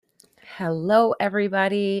Hello,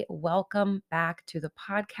 everybody. Welcome back to the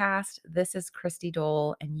podcast. This is Christy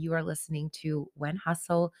Dole, and you are listening to When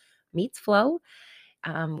Hustle Meets Flow.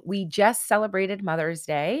 We just celebrated Mother's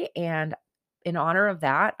Day, and in honor of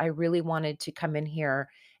that, I really wanted to come in here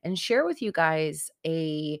and share with you guys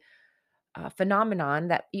a phenomenon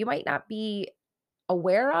that you might not be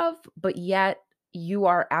aware of, but yet you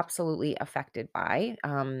are absolutely affected by.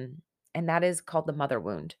 And that is called the mother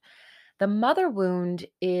wound. The mother wound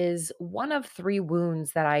is one of three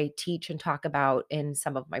wounds that I teach and talk about in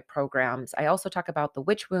some of my programs. I also talk about the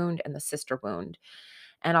witch wound and the sister wound.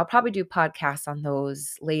 And I'll probably do podcasts on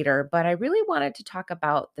those later, but I really wanted to talk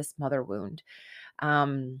about this mother wound.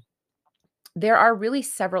 Um, there are really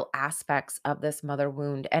several aspects of this mother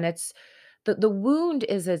wound, and the wound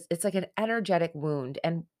it's like an energetic wound.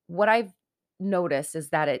 And what I've noticed is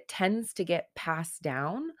that it tends to get passed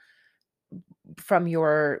down from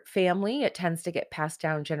your family. It tends to get passed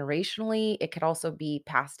down generationally. It could also be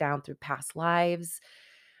passed down through past lives.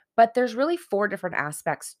 But there's really four different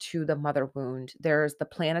aspects to the mother wound. There's the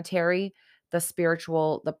planetary, the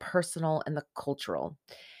spiritual, the personal, and the cultural.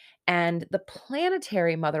 And the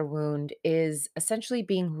planetary mother wound is essentially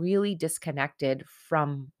being really disconnected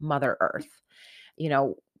from Mother Earth. You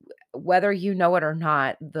know, whether you know it or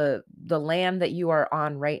not, the land that you are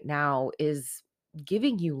on right now is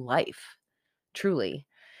giving you life, truly.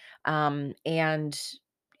 And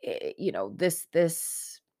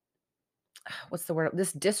this what's the word?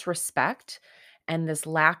 This disrespect and this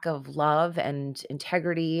lack of love and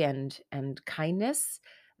integrity and kindness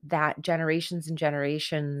that generations and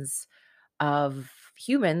generations of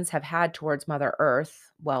humans have had towards Mother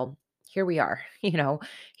Earth. Well, here we are,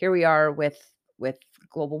 here we are with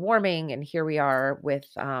global warming, and here we are with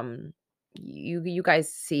you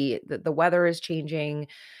guys see that the weather is changing.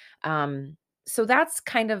 So that's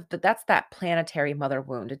that's that planetary mother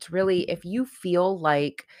wound. It's really, if you feel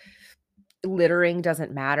like littering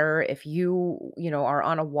doesn't matter, if you are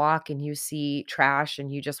on a walk and you see trash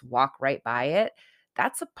and you just walk right by it,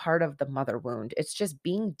 that's a part of the mother wound. It's just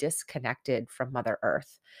being disconnected from Mother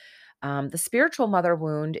Earth. The spiritual mother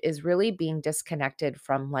wound is really being disconnected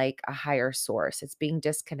from like a higher source. It's being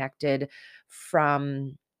disconnected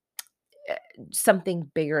from something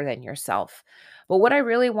bigger than yourself. But what I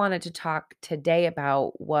really wanted to talk today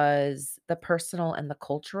about was the personal and the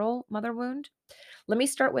cultural mother wound. Let me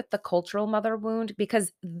start with the cultural mother wound,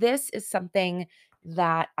 because this is something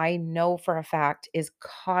that I know for a fact is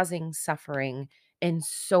causing suffering in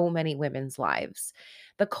so many women's lives.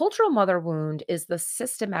 The cultural mother wound is the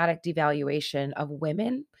systematic devaluation of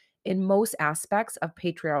women in most aspects of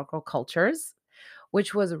patriarchal cultures,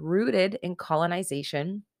 which was rooted in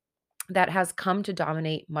colonization that has come to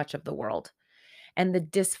dominate much of the world, and the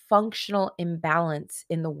dysfunctional imbalance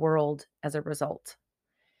in the world as a result.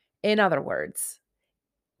 In other words,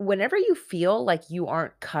 whenever you feel like you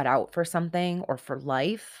aren't cut out for something or for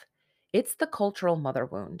life, it's the cultural mother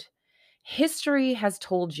wound. History has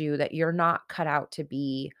told you that you're not cut out to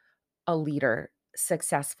be a leader,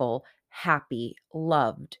 successful, happy,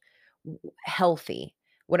 loved, healthy,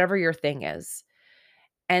 whatever your thing is.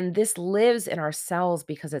 And this lives in our cells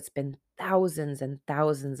because it's been thousands and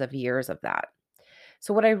thousands of years of that.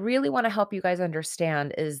 So, what I really want to help you guys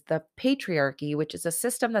understand is the patriarchy, which is a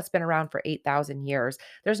system that's been around for 8,000 years.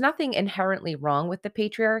 There's nothing inherently wrong with the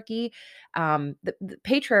patriarchy. The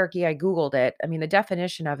patriarchy, I Googled it. I mean, the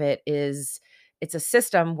definition of it is it's a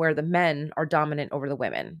system where the men are dominant over the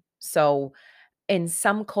women. So, in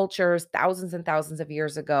some cultures, thousands and thousands of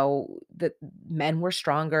years ago, the men were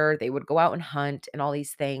stronger. They would go out and hunt and all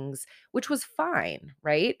these things, which was fine,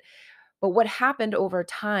 right? But what happened over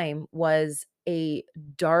time was a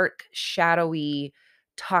dark, shadowy,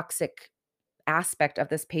 toxic aspect of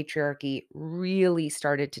this patriarchy really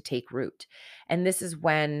started to take root. And this is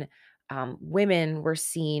when women were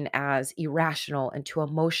seen as irrational and too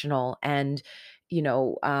emotional, and, you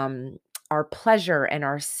know, um, our pleasure and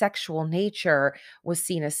our sexual nature was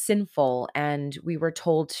seen as sinful. And we were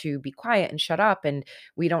told to be quiet and shut up, and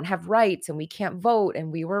we don't have rights, and we can't vote,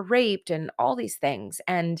 and we were raped, and all these things.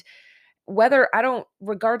 And whether I don't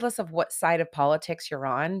regardless of what side of politics you're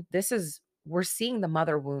on, this is we're seeing the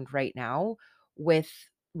mother wound right now with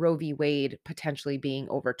Roe v. Wade potentially being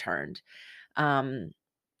overturned. Um,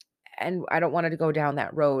 and I don't want to go down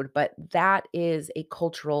that road, but that is a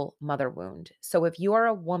cultural mother wound. So if you are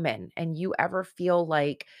a woman and you ever feel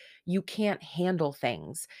like you can't handle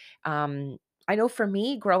things, um, I know for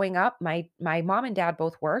me growing up, my mom and dad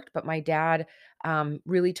both worked, but my dad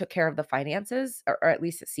really took care of the finances, or at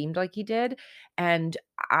least it seemed like he did. And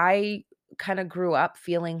I kind of grew up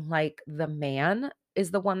feeling like the man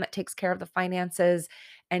is the one that takes care of the finances,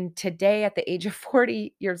 And today, at the age of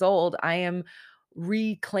 40 years old, I am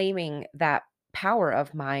reclaiming that power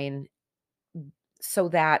of mine so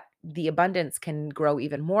that the abundance can grow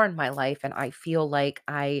even more in my life, and I feel like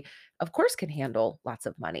I of course can handle lots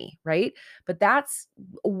of money, right? But that's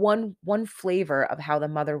one flavor of how the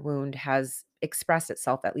mother wound has expressed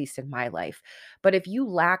itself, at least in my life. But if you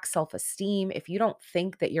lack self-esteem, if you don't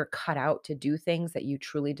think that you're cut out to do things that you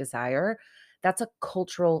truly desire, that's a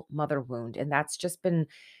cultural mother wound, and that's just been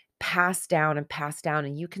passed down and passed down,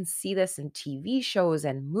 and you can see this in TV shows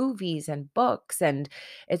and movies and books, and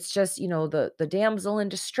it's just, the damsel in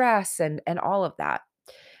distress and all of that.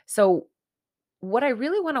 So what I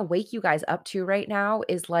really want to wake you guys up to right now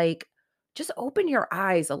is like just open your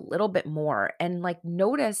eyes a little bit more and like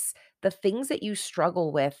notice the things that you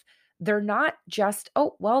struggle with. They're not just,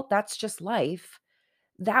 oh, well, that's just life.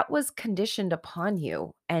 That was conditioned upon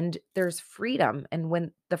you, and there's freedom, and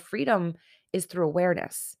when the freedom is through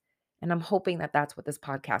awareness, and I'm hoping that that's what this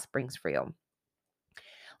podcast brings for you.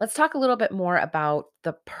 Let's talk a little bit more about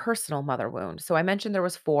the personal mother wound. So I mentioned there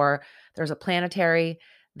was 4. There's a planetary,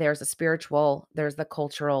 there's a spiritual, there's the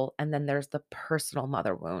cultural, and then there's the personal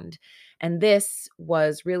mother wound. And this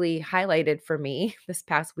was really highlighted for me this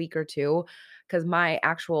past week or 2 because my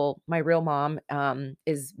real mom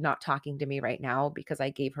is not talking to me right now because I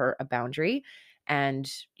gave her a boundary.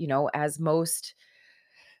 And, as most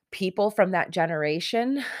people from that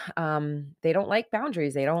generation, they don't like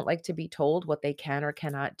boundaries. They don't like to be told what they can or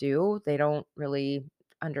cannot do. They don't really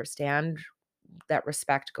understand that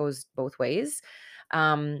respect goes both ways.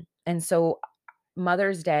 And so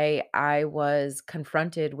Mother's Day, I was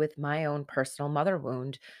confronted with my own personal mother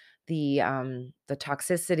wound, the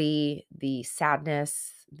toxicity, the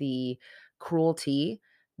sadness, the cruelty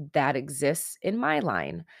that exists in my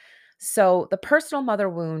line. So, the personal mother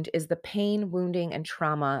wound is the pain, wounding, and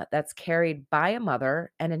trauma that's carried by a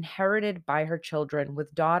mother and inherited by her children,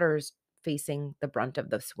 with daughters facing the brunt of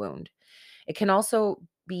this wound. It can also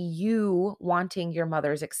be you wanting your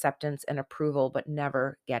mother's acceptance and approval, but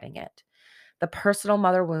never getting it. The personal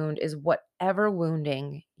mother wound is whatever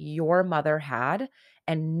wounding your mother had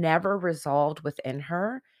and never resolved within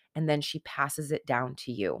her, and then she passes it down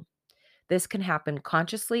to you. This can happen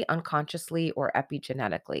consciously, unconsciously, or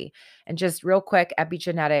epigenetically. And just real quick,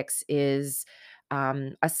 epigenetics is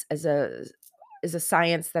a s- is a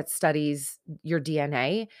science that studies your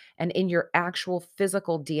DNA, and in your actual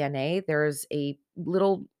physical DNA, there's a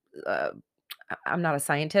little. Uh, I'm not a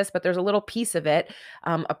scientist, but there's a little piece of it,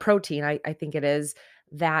 a protein, I think it is,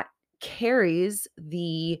 that carries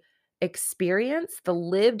the experience, the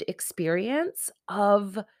lived experience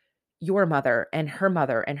of your mother and her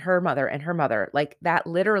mother and her mother and her mother. Like, that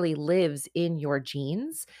literally lives in your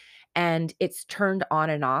genes, and it's turned on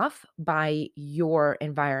and off by your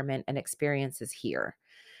environment and experiences here.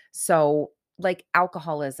 So, like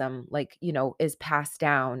alcoholism, like, is passed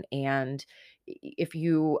down. And if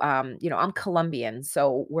you, I'm Colombian,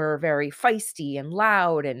 so we're very feisty and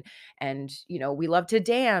loud, and we love to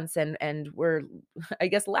dance, and we're I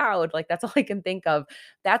guess loud, like that's all I can think of.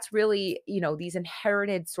 That's really, these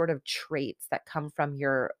inherited sort of traits that come from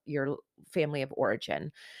your family of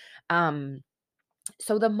origin. Um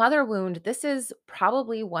so the mother wound, this is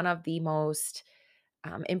probably one of the most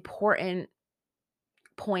important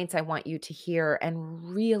points I want you to hear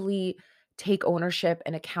and really take ownership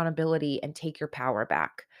and accountability and take your power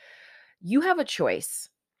back. You have a choice.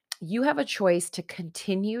 You have a choice to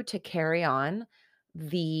continue to carry on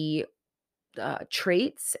the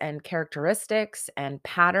traits and characteristics and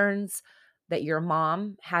patterns that your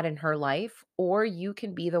mom had in her life, or you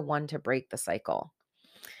can be the one to break the cycle.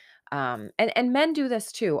 And men do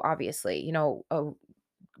this too, obviously. A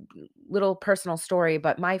little personal story,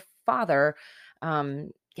 but my father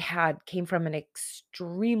had came from an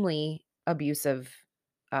extremely abusive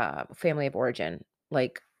family of origin,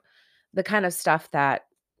 like the kind of stuff that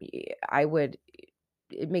I would.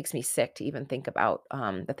 It makes me sick to even think about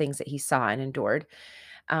the things that he saw and endured.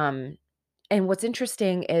 Um, and what's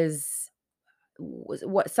interesting is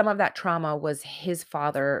what some of that trauma was. His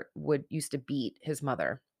father would used to beat his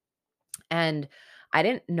mother, and I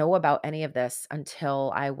didn't know about any of this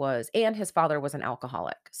until and his father was an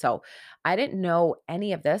alcoholic. So I didn't know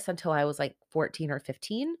any of this until I was like 14 or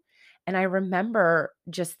 15. And I remember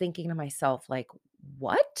just thinking to myself, like,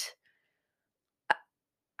 what?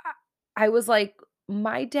 I was like,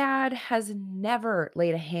 my dad has never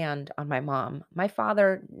laid a hand on my mom. My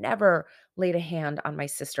father never laid a hand on my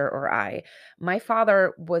sister or I. My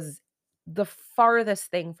father was the farthest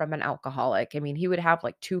thing from an alcoholic. I mean, he would have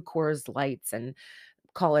like 2 Coors Lights and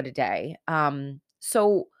call it a day.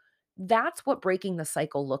 So that's what breaking the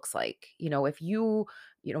cycle looks like. If you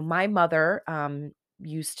My mother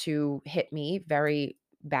used to hit me very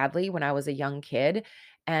badly when I was a young kid,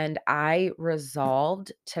 and I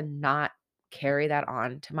resolved to not carry that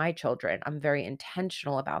on to my children. I'm very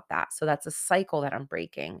intentional about that. So that's a cycle that I'm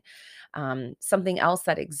breaking. Something else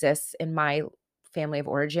that exists in my family of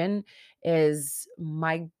origin is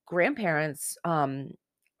my grandparents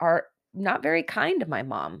are not very kind to my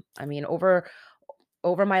mom. I mean, over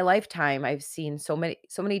my lifetime, I've seen so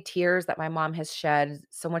many tears that my mom has shed,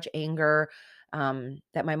 so much anger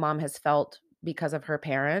that my mom has felt because of her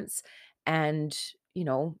parents, and you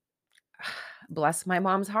know, bless my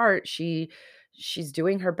mom's heart, she's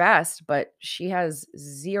doing her best, but she has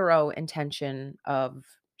zero intention of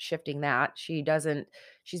shifting that.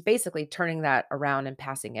 She's basically turning that around and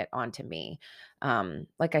passing it on to me.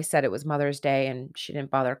 Like I said, it was Mother's Day and she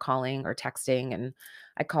didn't bother calling or texting, and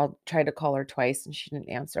tried to call her twice and she didn't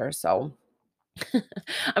answer. So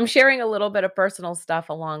I'm sharing a little bit of personal stuff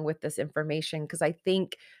along with this information because I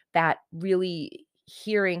think that really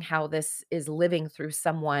hearing how this is living through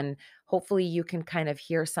someone, hopefully you can kind of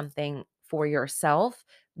hear something for yourself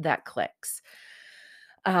that clicks.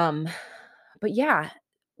 Um, but yeah,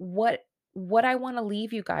 what what I want to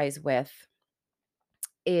leave you guys with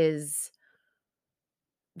is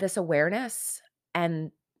this awareness,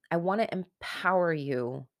 and I want to empower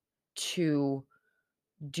you to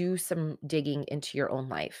do some digging into your own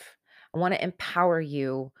life. I want to empower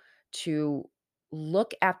you to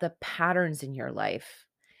look at the patterns in your life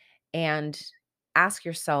and ask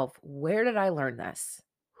yourself, where did I learn this?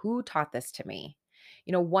 Who taught this to me?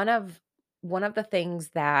 One of the things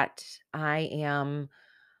that I am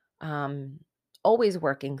um always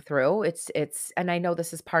working through, it's and I know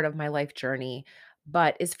this is part of my life journey,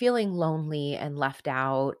 but is feeling lonely and left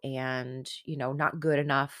out and, not good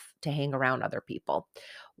enough to hang around other people.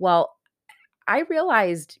 Well, I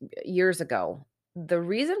realized years ago, the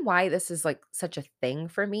reason why this is like such a thing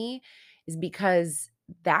for me is because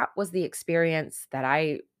that was the experience that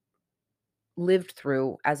I lived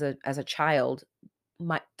through as a child,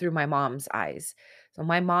 through my mom's eyes. So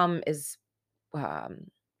my mom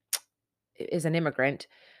um is an immigrant.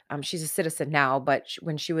 She's a citizen now, but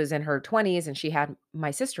when she was in her 20s and she had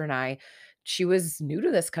my sister and I, she was new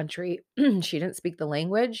to this country. She didn't speak the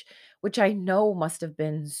language, which I know must have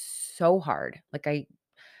been so hard. Like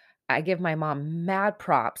I give my mom mad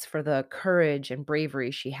props for the courage and bravery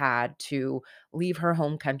she had to leave her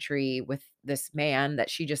home country with this man that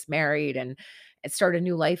she just married and start a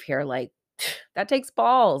new life here. Like that takes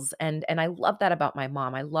balls. And I love that about my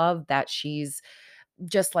mom. I love that she's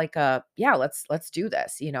just like yeah, let's do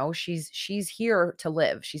this. She's here to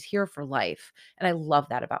live. She's here for life. And I love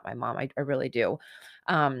that about my mom. I really do.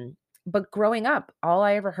 But growing up, all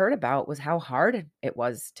I ever heard about was how hard it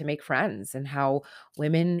was to make friends and how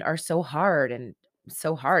women are so hard and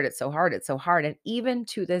so hard. It's so hard. It's so hard. And even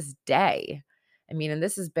to this day, I mean, and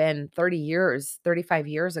this has been 30 years, 35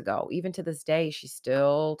 years ago, even to this day, she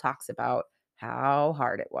still talks about how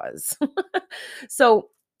hard it was. So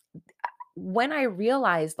when I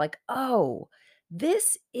realized, like, oh,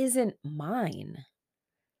 this isn't mine.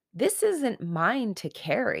 This isn't mine to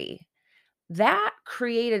carry. That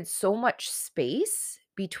created so much space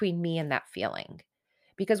between me and that feeling.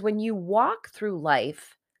 Because when you walk through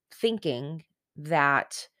life thinking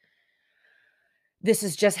that this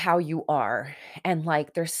is just how you are and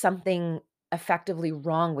like there's something effectively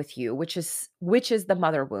wrong with you, which is the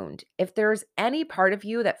mother wound. If there's any part of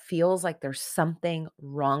you that feels like there's something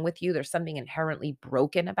wrong with you, there's something inherently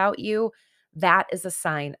broken about you, that is a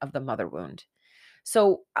sign of the mother wound.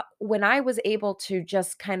 So when I was able to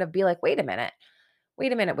just kind of be like, wait a minute,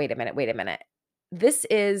 wait a minute, wait a minute, wait a minute. This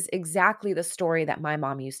is exactly the story that my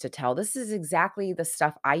mom used to tell. This is exactly the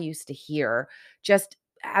stuff I used to hear just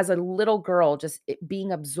as a little girl, just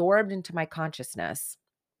being absorbed into my consciousness.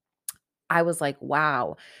 I was like,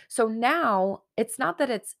 wow. So now it's not that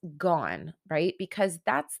it's gone, right? Because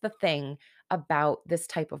that's the thing about this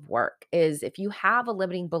type of work is if you have a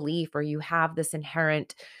limiting belief or you have this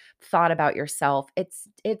inherent thought about yourself,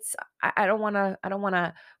 I don't want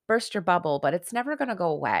to burst your bubble, but it's never going to go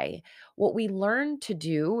away. What we learn to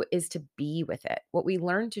do is to be with it. What we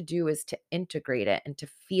learn to do is to integrate it and to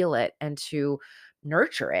feel it and to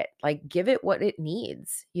nurture it, like give it what it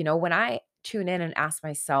needs. When I tune in and ask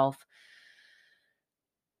myself,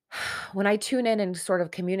 when I tune in and sort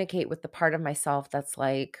of communicate with the part of myself that's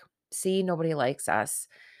like, see, nobody likes us.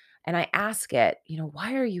 And I ask it,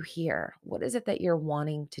 why are you here? What is it that you're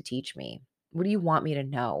wanting to teach me? What do you want me to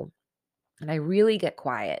know? And I really get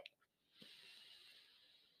quiet.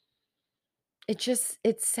 It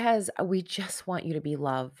says, we just want you to be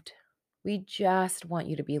loved. We just want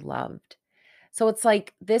you to be loved. So it's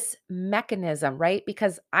like this mechanism, right?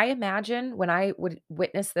 Because I imagine when I would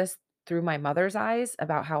witness this through my mother's eyes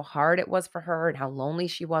about how hard it was for her and how lonely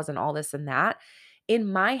she was and all this and that,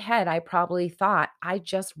 in my head, I probably thought, I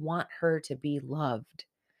just want her to be loved.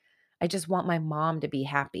 I just want my mom to be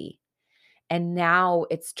happy. And now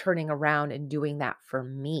it's turning around and doing that for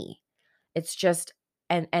me. It's just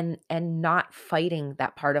and not fighting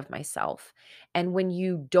that part of myself. And when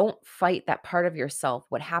you don't fight that part of yourself,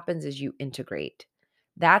 what happens is you integrate.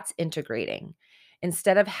 That's integrating.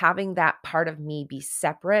 Instead of having that part of me be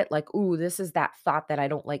separate, like, ooh, this is that thought that I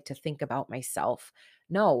don't like to think about myself.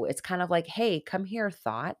 No, it's kind of like, hey, come here,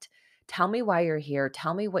 thought. Tell me why you're here.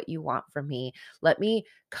 Tell me what you want from me. Let me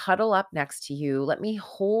cuddle up next to you. Let me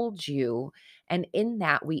hold you. And in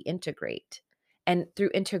that, we integrate. And through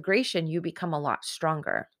integration, you become a lot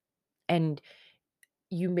stronger and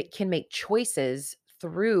can make choices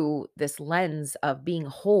through this lens of being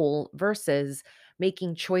whole versus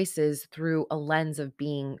making choices through a lens of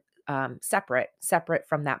being separate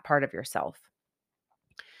from that part of yourself.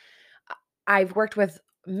 I've worked with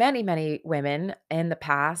many, many women in the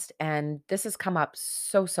past, and this has come up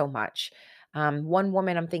so, so much. One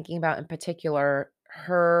woman I'm thinking about in particular,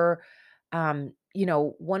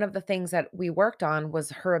 one of the things that we worked on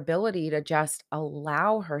was her ability to just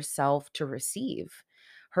allow herself to receive,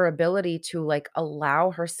 her ability to like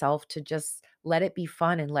allow herself to just let it be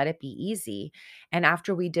fun and let it be easy. And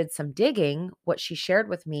after we did some digging, what she shared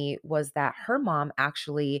with me was that her mom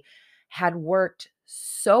actually had worked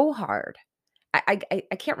so hard. I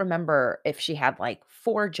can't remember if she had, like,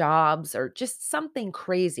 4 jobs or just something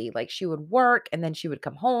crazy, like, she would work, and then she would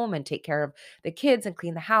come home and take care of the kids and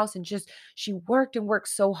clean the house, and just she worked and worked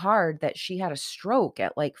so hard that she had a stroke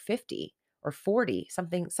at, like, 50 or 40,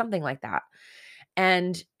 something like that,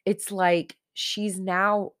 and it's like she's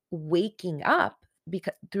now waking up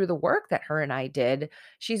because through the work that her and I did,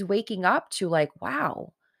 she's waking up to, like,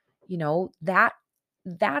 "Wow,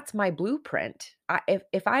 that's my blueprint."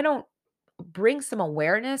 If I don't bring some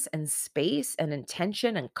awareness and space and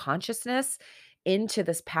intention and consciousness into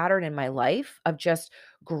this pattern in my life of just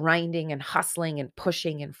grinding and hustling and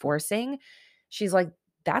pushing and forcing, she's like,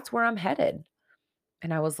 "That's where I'm headed."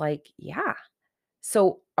 And I was like, "Yeah."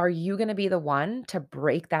 So, are you gonna be the one to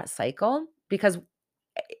break that cycle? Because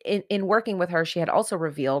in working with her, she had also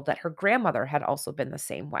revealed that her grandmother had also been the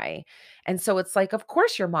same way. And so it's like, of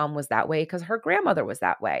course your mom was that way because her grandmother was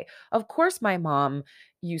that way. Of course my mom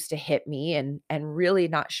used to hit me and really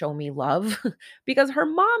not show me love because her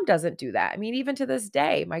mom doesn't do that. I mean, even to this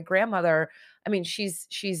day, my grandmother, I mean,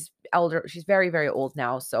 she's elder, she's very, very old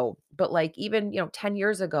now. So, but like even, 10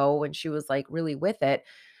 years ago when she was like really with it,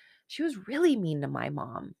 she was really mean to my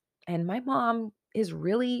mom. And my mom is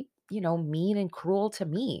really, mean and cruel to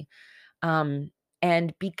me. Um,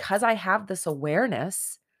 and because I have this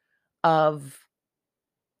awareness of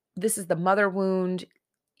this is the mother wound,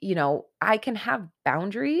 I can have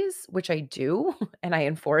boundaries, which I do, and I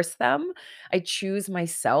enforce them. I choose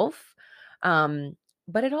myself. Um,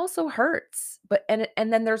 but it also hurts. And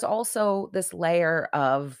then there's also this layer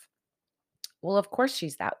of, well, of course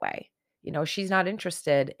she's that way. She's not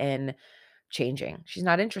interested in changing. She's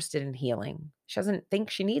not interested in healing. She doesn't think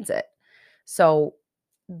she needs it. So,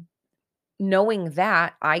 knowing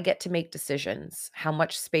that, I get to make decisions. How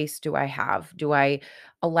much space do I have? Do I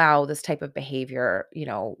allow this type of behavior,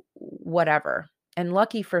 whatever. And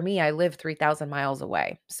lucky for me, I live 3,000 miles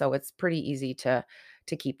away, so it's pretty easy to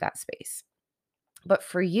keep that space. But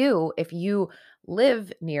for you, if you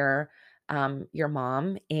live near your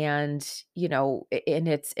mom and, and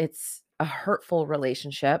it's a hurtful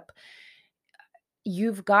relationship,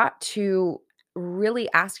 you've got to really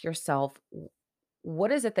ask yourself,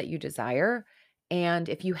 what is it that you desire? And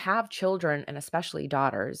if you have children and especially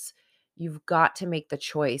daughters, you've got to make the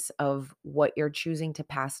choice of what you're choosing to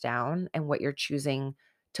pass down and what you're choosing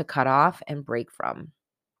to cut off and break from.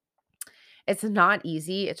 It's not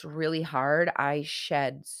easy. It's really hard. I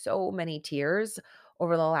shed so many tears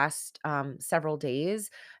over the last several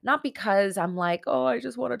days, not because I'm like, oh, I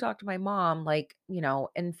just want to talk to my mom. Like,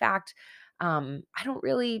 in fact, I don't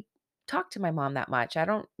really talk to my mom that much. I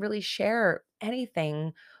don't really share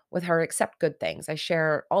anything with her except good things. I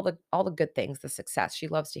share all the good things, the success. She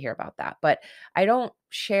loves to hear about that. But I don't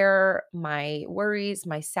share my worries,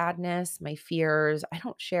 my sadness, my fears. I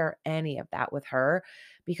don't share any of that with her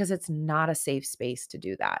because it's not a safe space to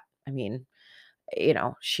do that. I mean,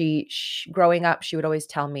 she growing up, she would always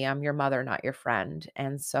tell me, "I'm your mother, not your friend,"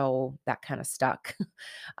 and so that kinda stuck.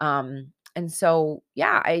 And so,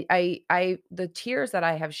 yeah, the tears that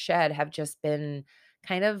I have shed have just been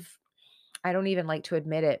kind of I don't even like to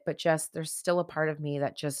admit it, but just there's still a part of me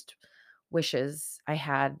that just wishes I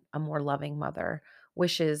had a more loving mother,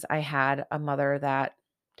 wishes I had a mother that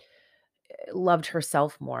loved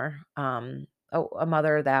herself more, a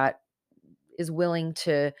mother that is willing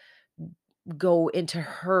to go into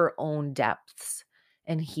her own depths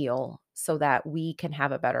and heal so that we can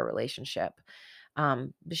have a better relationship. But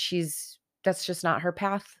that's just not her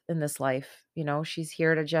path in this life. She's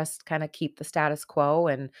here to just kind of keep the status quo,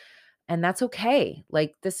 and that's okay.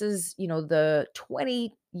 Like, this is, the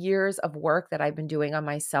 20 years of work that I've been doing on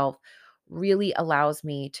myself really allows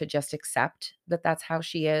me to just accept that that's how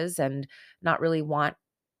she is and not really want,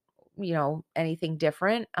 anything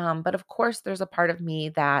different. But of course, there's a part of me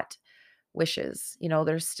that wishes,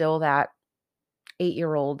 there's still that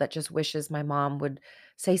 8-year-old that just wishes my mom would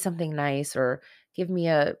say something nice or give me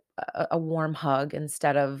a warm hug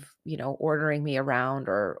instead of, ordering me around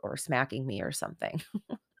or smacking me or something.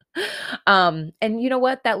 And you know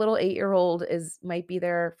what? That little 8-year-old is might be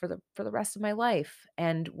there for the rest of my life.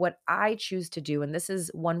 And what I choose to do, and this is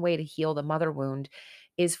one way to heal the mother wound,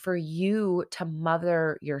 is for you to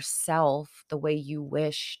mother yourself the way you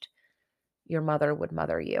wished your mother would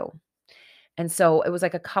mother you. And so it was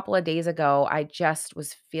like a couple of days ago, I just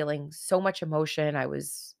was feeling so much emotion. I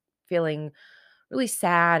was feeling really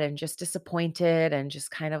sad and just disappointed and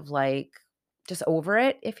just kind of like just over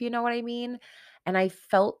it, if you know what I mean. And I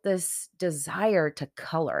felt this desire to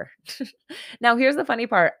color. Now, here's the funny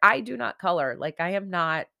part. I do not color. Like, I am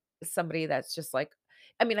not somebody that's just like,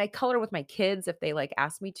 I mean, I color with my kids if they like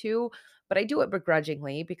ask me to, but I do it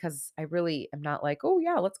begrudgingly because I really am not like, oh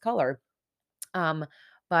yeah, let's color. Um,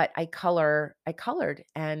 but I colored,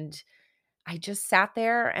 and I just sat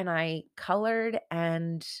there and I colored,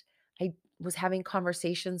 and I was having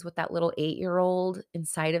conversations with that little 8-year-old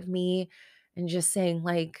inside of me and just saying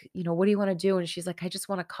like, "What do you wanna do?" And she's like, "I just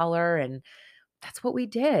wanna color." And that's what we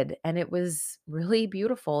did, and it was really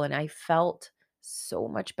beautiful, and I felt so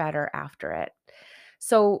much better after it.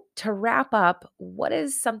 So, to wrap up, what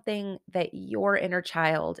is something that your inner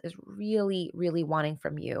child is really, really wanting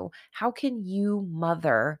from you? How can you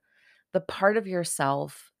mother the part of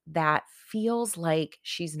yourself that feels like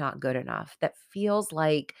she's not good enough, that feels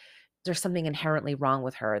like there's something inherently wrong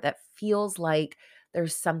with her, that feels like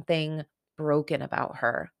there's something broken about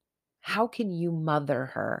her? How can you mother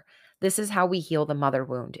her? This is how we heal the mother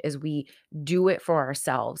wound, is we do it for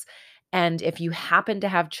ourselves. And if you happen to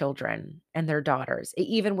have children and their daughters,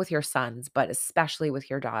 even with your sons, but especially with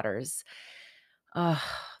your daughters, oh,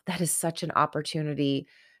 that is such an opportunity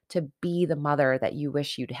to be the mother that you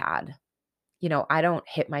wish you'd had. I don't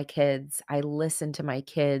hit my kids. I listen to my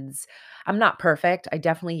kids. I'm not perfect. I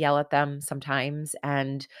definitely yell at them sometimes,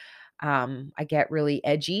 and I get really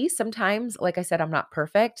edgy sometimes. Like I said, I'm not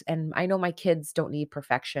perfect, and I know my kids don't need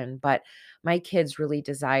perfection, but my kids really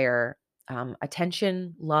desire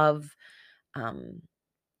attention, love, um,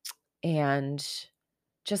 and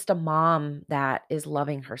just a mom that is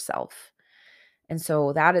loving herself. And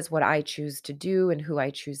so that is what I choose to do and who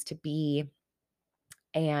I choose to be.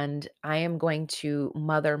 And I am going to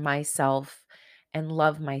mother myself and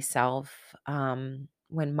love myself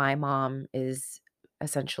when my mom is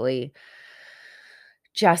essentially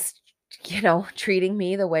just, treating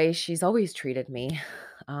me the way she's always treated me,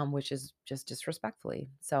 which is just disrespectfully.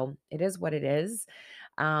 So it is what it is.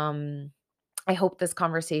 Um, I hope this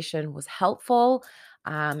conversation was helpful.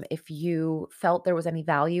 If you felt there was any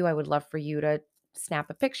value, I would love for you to snap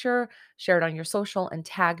a picture, share it on your social, and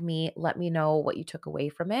tag me. Let me know what you took away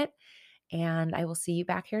from it. And I will see you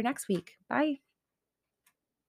back here next week. Bye.